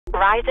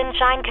Rise and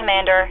shine,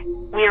 Commander.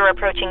 We are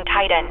approaching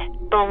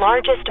Titan, the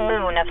largest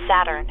moon of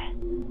Saturn.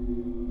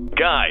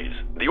 Guys,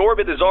 the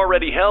orbit is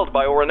already held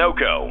by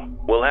Orinoco.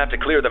 We'll have to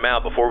clear them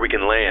out before we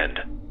can land.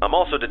 I'm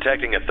also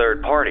detecting a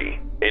third party.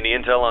 Any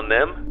intel on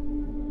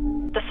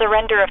them? The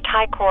surrender of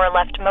Tycor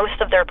left most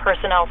of their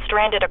personnel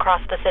stranded across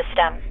the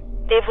system.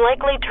 They've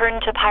likely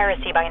turned to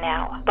piracy by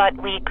now, but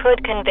we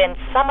could convince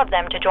some of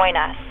them to join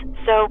us,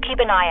 so keep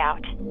an eye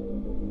out.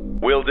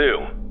 Will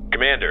do.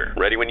 Commander,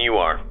 ready when you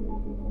are.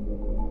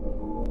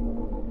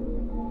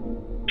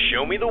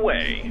 Show me the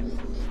way.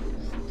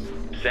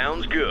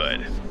 Sounds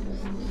good.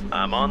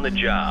 I'm on the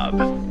job.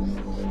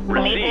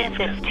 Received. Maintenance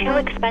is too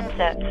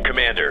expensive.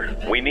 Commander,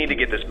 we need to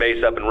get this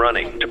base up and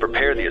running to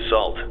prepare the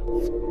assault.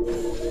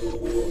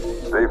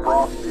 Stay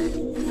frosty.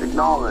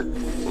 Acknowledge.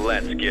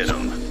 Let's get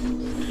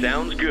them.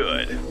 Sounds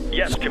good.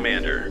 Yes,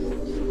 Commander.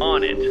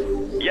 On it.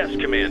 Yes,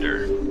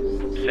 Commander.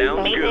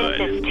 Sounds good.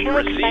 Maintenance is too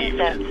Received.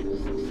 expensive.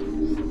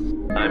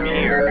 I'm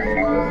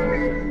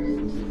here.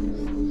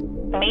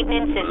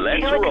 Maintenance is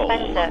Let's too roll.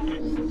 expensive.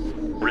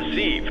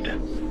 Received.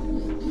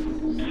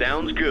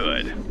 Sounds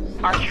good.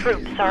 Our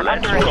troops are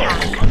Let's under roll.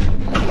 attack.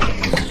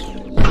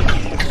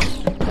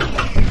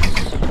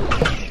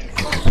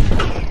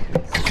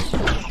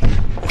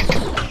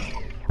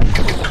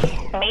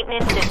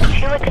 Maintenance is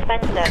too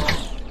expensive.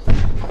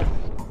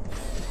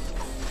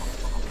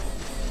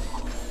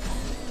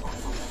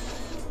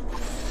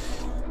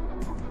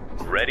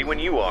 Ready when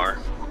you are.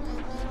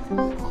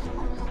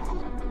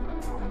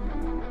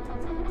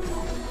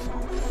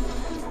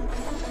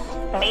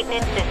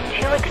 Maintenance is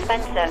too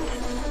expensive.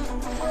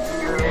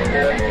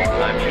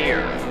 I'm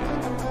here.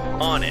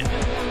 On it.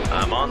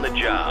 I'm on the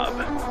job.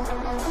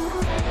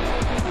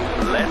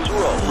 Let's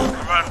roll.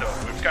 Commander,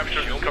 we've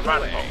captured the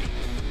command post.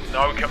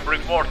 Now we can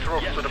bring more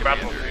troops Yes, to the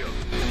Commander. battlefield.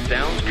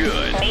 Sounds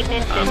good.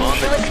 Maintenance I'm is on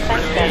too the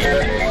expensive.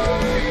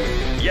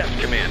 Received. Yes,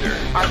 Commander.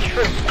 Our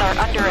troops are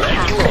under Let's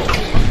attack. roll.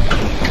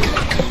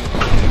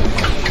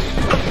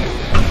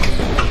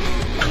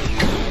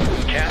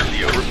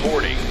 Cassio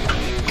reporting.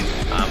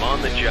 I'm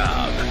on the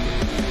job.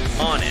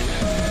 On it.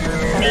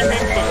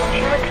 Maintenance is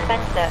too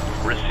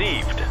expensive.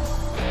 Received.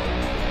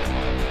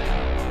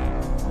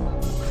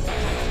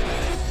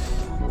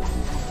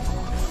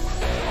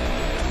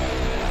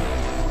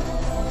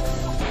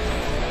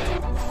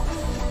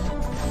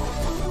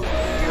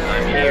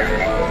 I'm here.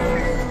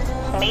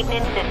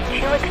 Maintenance is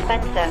too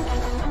expensive.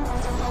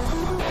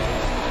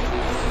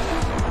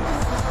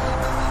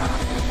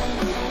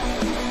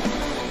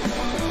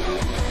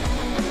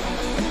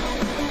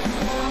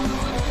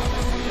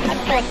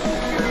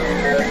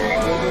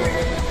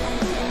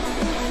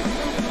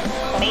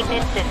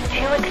 Maintenance is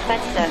too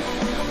expensive.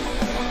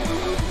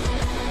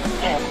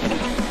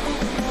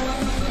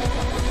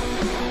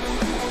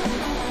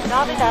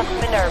 Not enough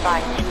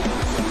Minervite.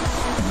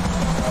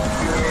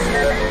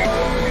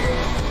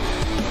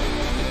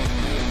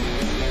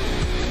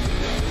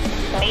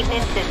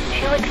 Maintenance is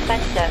too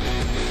expensive.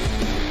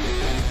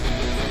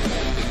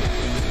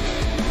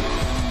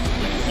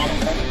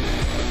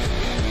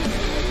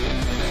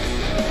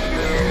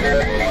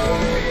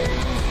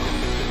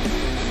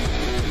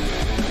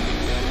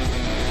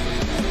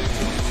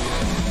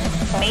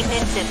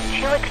 Maintenance is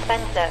too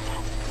expensive.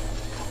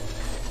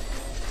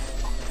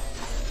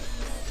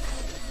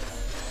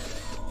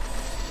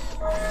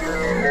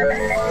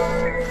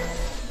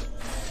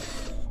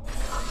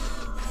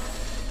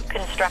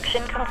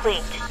 Construction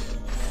complete.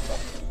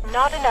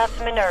 Not enough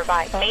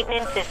Minervite.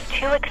 Maintenance is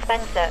too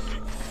expensive.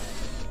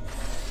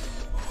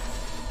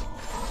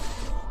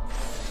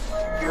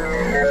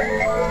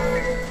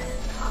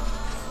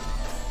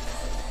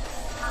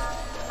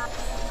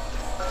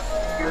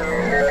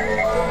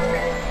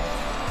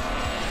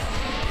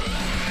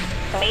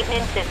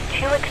 Maintenance is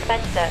too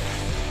expensive.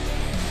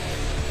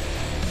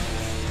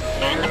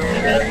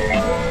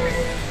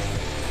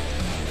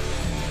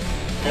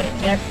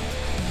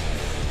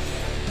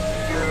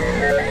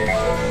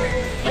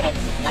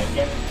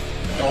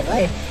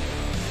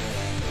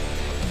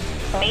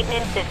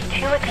 Maintenance is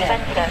too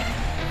expensive.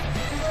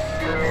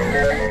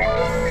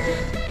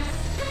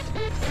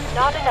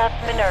 Not enough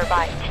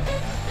Minervite.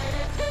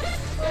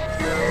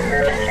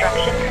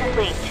 Construction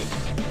complete.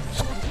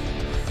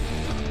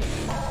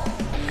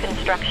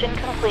 Construction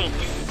complete.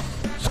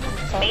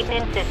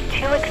 Maintenance is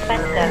too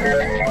expensive.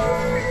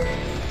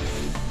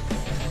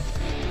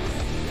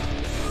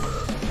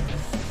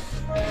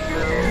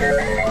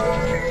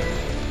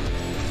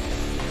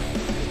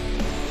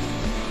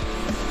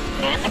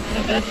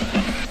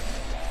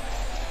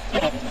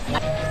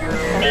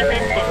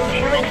 Maintenance is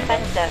too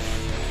expensive.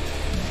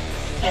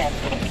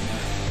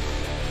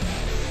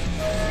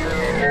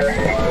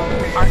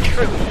 Our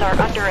troops are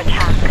under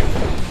attack.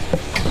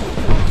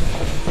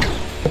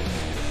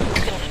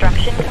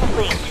 Construction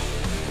complete.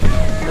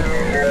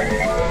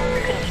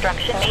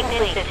 Construction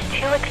maintenance is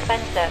too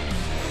expensive.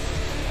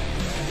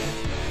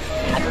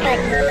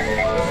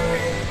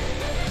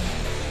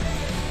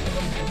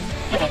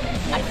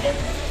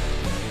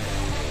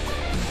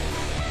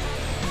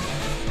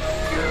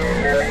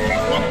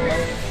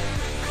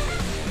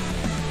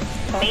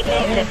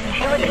 Maintenance is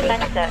too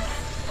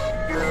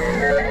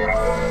expensive.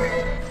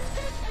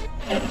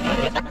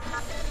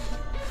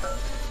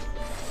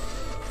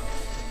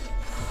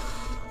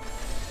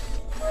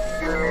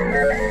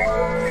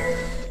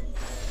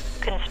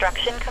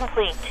 Construction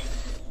complete.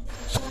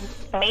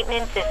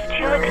 Maintenance is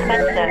too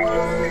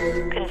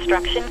expensive.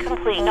 Construction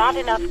complete. Not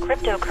enough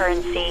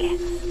cryptocurrency.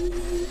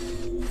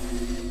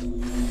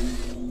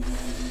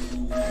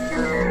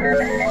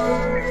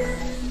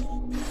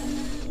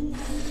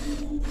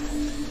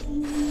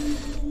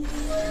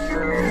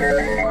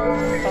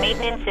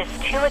 Maintenance is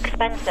too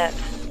expensive.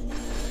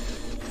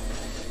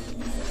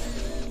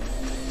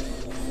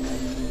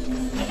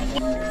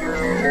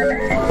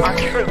 Our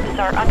troops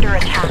are under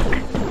attack.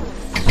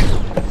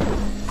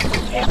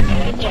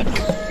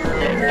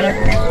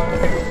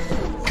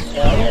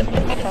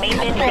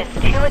 Maintenance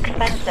is too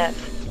expensive.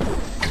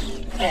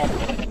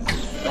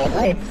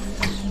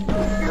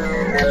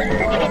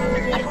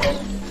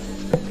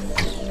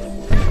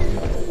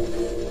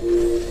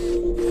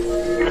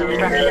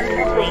 Construction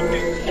complete.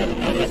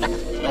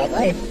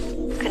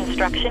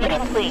 Construction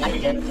complete.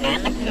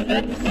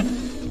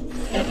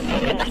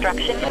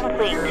 Construction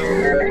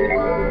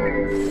complete.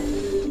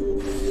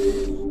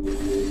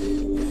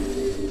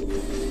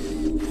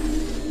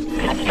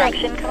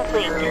 Construction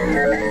complete.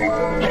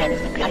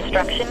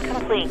 Construction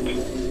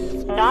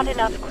complete. Not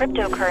enough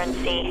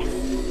cryptocurrency.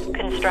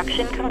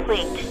 Construction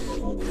complete.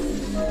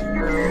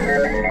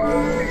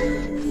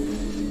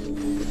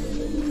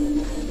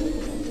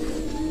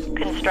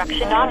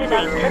 Construction not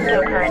enough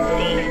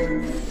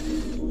cryptocurrency.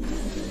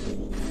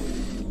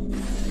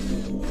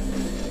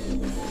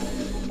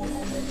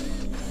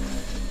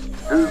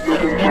 Who's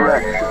looking for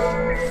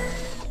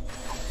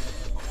action?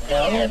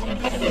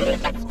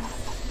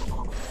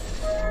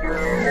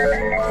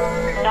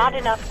 Not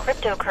enough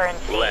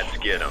cryptocurrency. Let's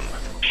get them.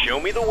 Show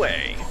me the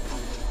way.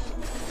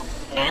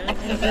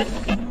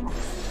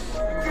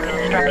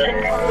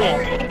 Construction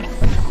complete.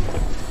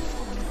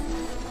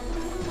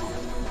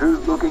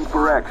 Who's looking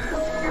for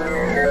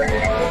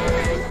action?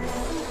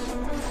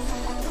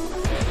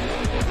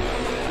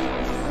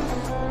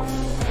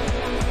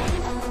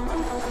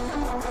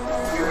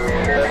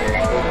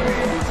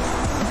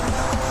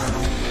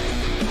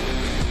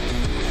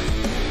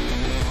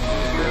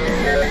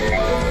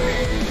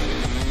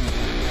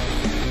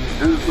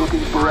 Who's looking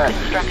for action?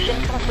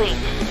 Construction complete.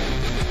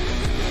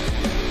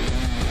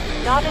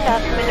 Not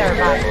enough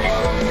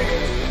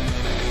minervite.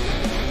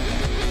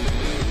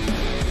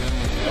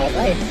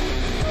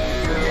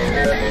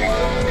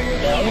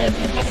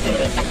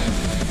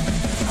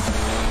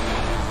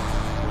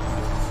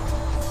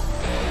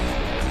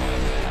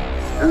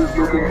 Who's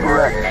looking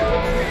for action?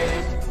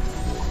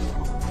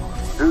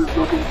 Who's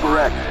looking for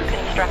action?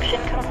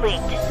 Construction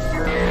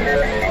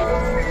complete.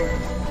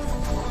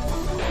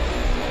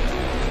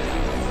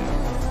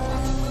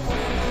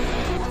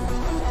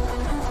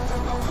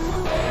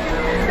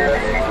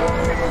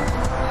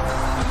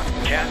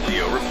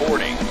 Casio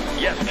reporting.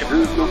 Yes,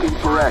 Who's looking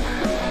for action?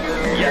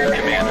 Yes,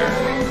 Commander.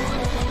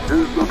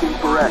 Who's looking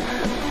for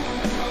action?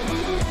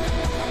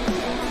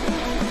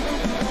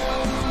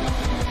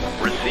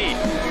 Receipt.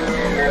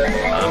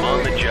 I'm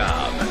on the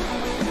job.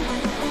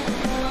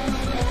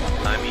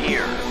 I'm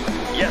here.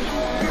 Yes.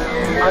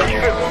 Our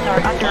troops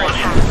are under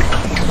attack.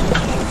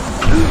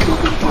 Who's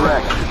looking for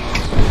action?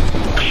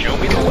 Show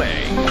me the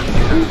way.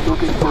 Who's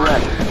looking for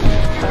action?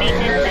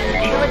 Maintenance is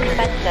too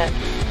expensive.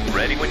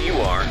 Ready when you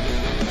are.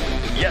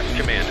 Yes,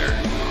 Commander.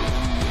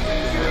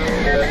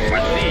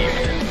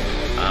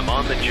 Received. I'm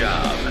on the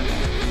job.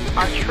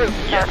 Our troops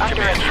Yes, are under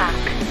Commander. attack.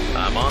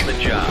 I'm on the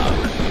job.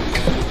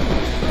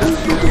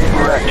 Who's looking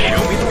for action?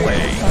 Show me the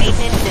way.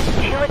 Maintenance is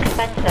too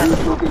expensive.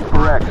 Who's looking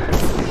for action?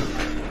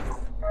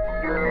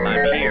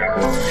 I'm here.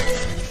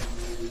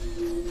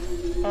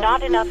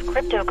 Not enough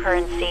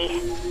cryptocurrency.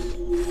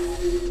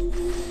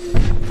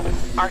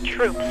 Our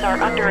troops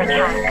are under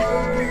attack.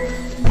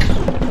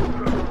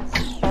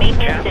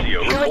 Maintenance is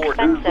Casio too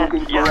reporting.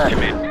 expensive. Yes,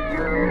 Commander.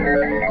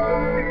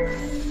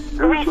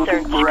 Who's looking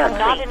Research, for action?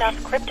 not enough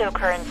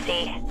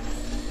cryptocurrency.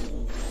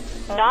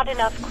 Not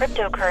enough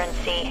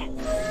cryptocurrency.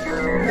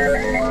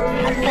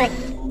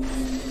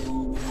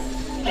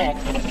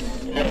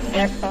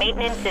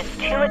 Maintenance is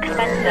too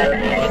expensive.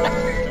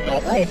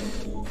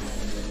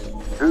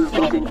 Who's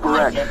looking for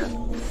action?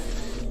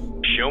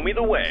 Show me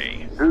the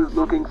way. Who's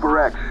looking for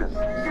action?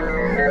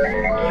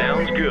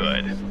 Sounds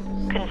good.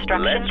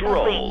 Construction Let's complete.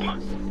 roll.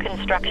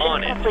 Construction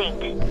On it. complete.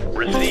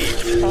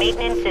 Received.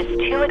 Maintenance is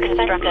too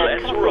expensive.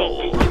 Let's complete.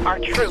 roll. Our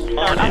troops On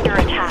are it. under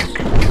attack.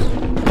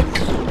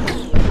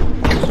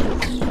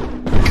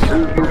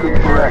 Who's looking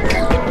for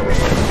action?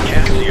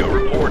 Casio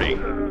reporting.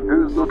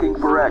 Who's looking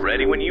for action?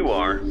 Ready when you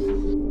are.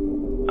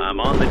 I'm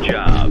on the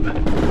job.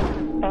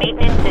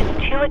 Maintenance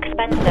is too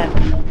expensive.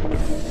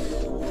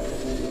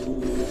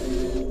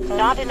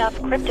 Not enough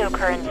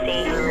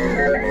cryptocurrency.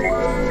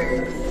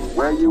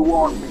 Where you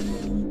want me?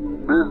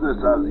 Business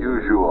as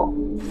usual.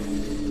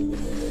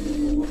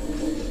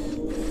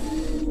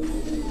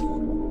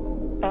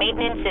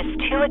 Maintenance is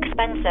too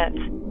expensive.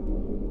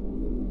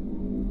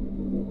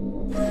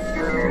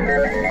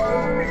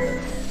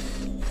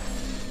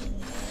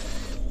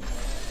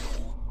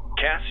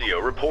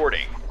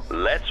 reporting.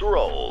 Let's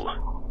roll.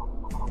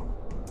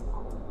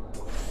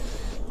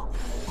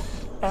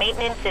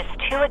 Maintenance is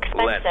too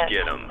expensive. Let's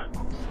get 'em.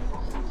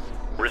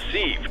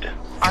 Received.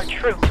 Our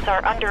troops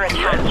are under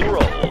attack. Let's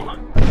roll.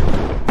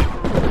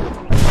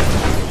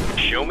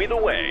 Show me the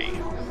way.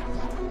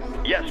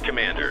 Yes,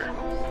 Commander.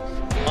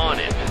 On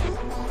it.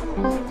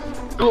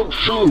 Don't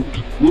shoot!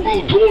 We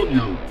will join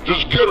you!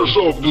 Just get us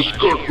off this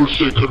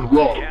godforsaken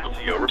rock!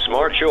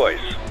 Smart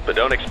choice, but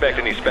don't expect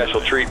any special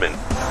treatment.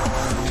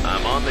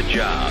 I'm on the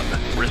job.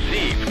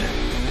 Received.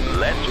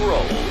 Let's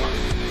roll.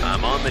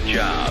 I'm on the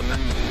job.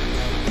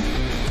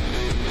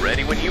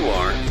 Ready when you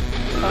are.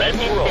 Let's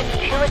roll. Maintenance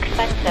is too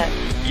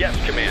expensive. Yes,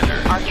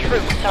 Commander. Our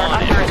troops are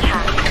On under it.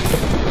 attack.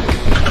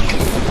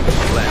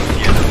 Let's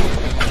get 'em.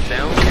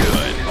 Sounds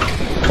good.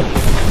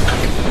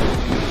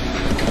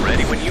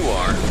 Ready when you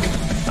are.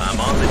 I'm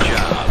on the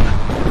job.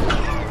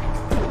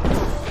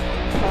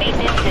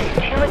 Maintenance is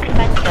too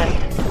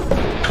expensive.